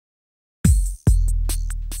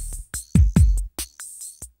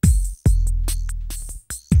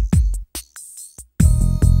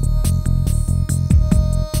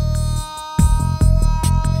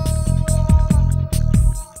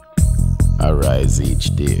rise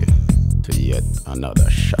each day to yet another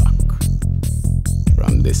shock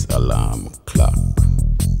from this alarm clock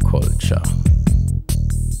culture.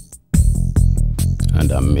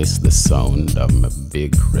 And I miss the sound of my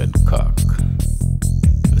big red cock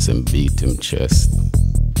as him beat him chest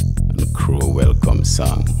and crow a welcome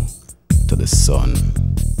song to the sun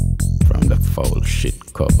from the foul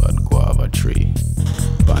shit covered guava tree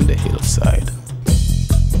on the hillside.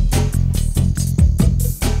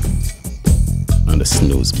 And the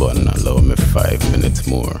snooze button allow me 5 minutes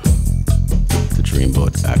more to dream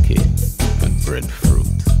about ackee and breadfruit.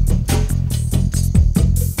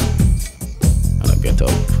 And I get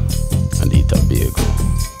up and eat a bagel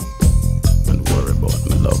and worry about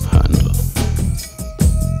my love handle.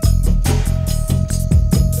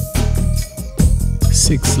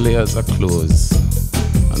 6 layers of clothes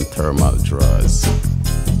and thermal drawers,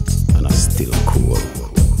 and I'm still cool.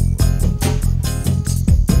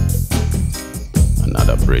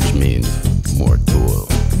 Another bridge means more tool,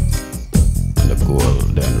 and the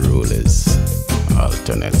golden rule is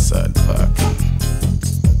alternate side parking.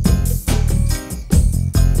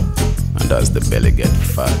 And as the belly get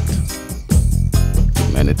fat,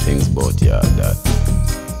 many things about ya that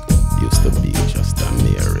used to be just a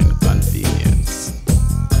mere inconvenience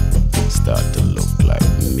start to look like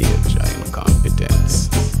major incompetence.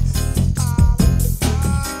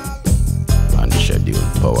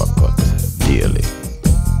 Unscheduled power cut daily,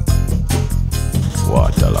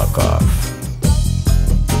 water lock off,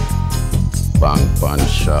 bank pan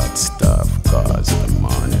short staff cause the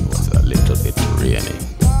morning was a little bit rainy.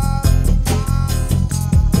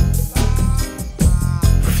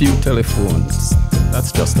 Few telephones,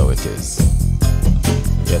 that's just how it is.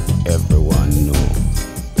 Yet everyone knew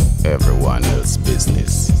everyone else's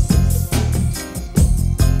business.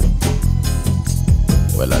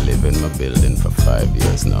 Well, I live in my building for 5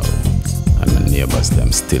 years now, and my neighbors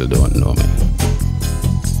them still don't know me.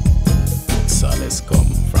 Solace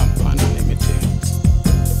come from anonymity.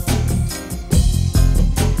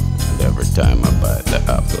 And every time I bite the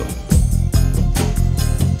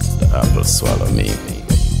apple swallow me.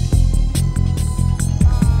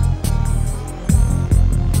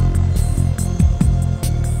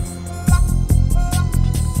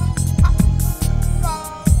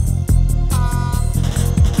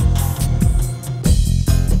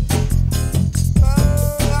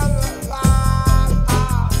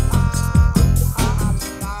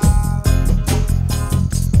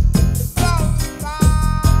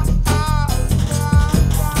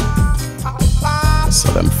 So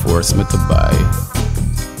them forced me to buy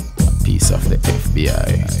a piece of the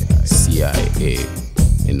FBI, CIA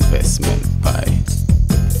investment pie.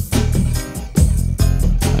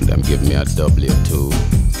 And them give me a W-2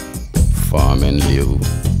 form in lieu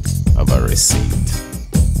of a receipt.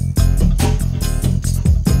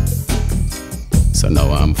 So now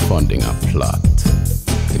I'm funding a plot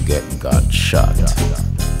to get God shot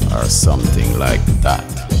or something like that.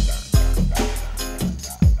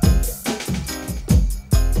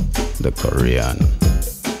 The Korean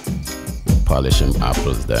polish them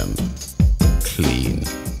apples them clean,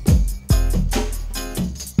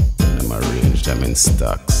 and them arrange them in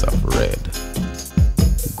stacks of red,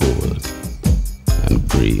 gold and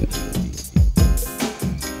green.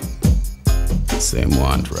 Same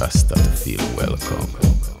want Rasta to feel welcome.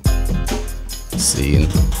 Seen?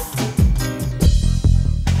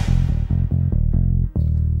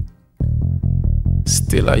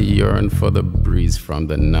 Still I yearn for the breeze from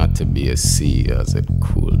the Natibia Sea as it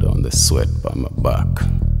cooled down the sweat by my back.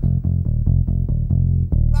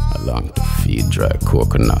 I long to feed dry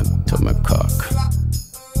coconut to my cock.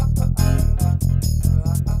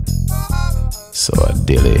 So a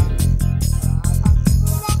dilly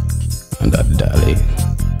and a dally,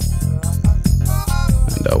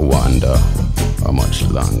 and I wonder how much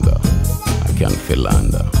longer I can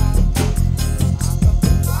philander.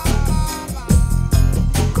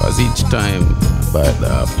 Cause each time I bite the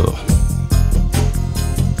apple,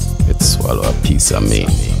 it swallow a piece of me.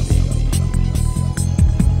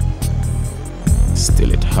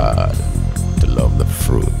 Still it hard to love the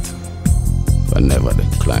fruit, but never to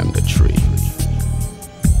climb the tree.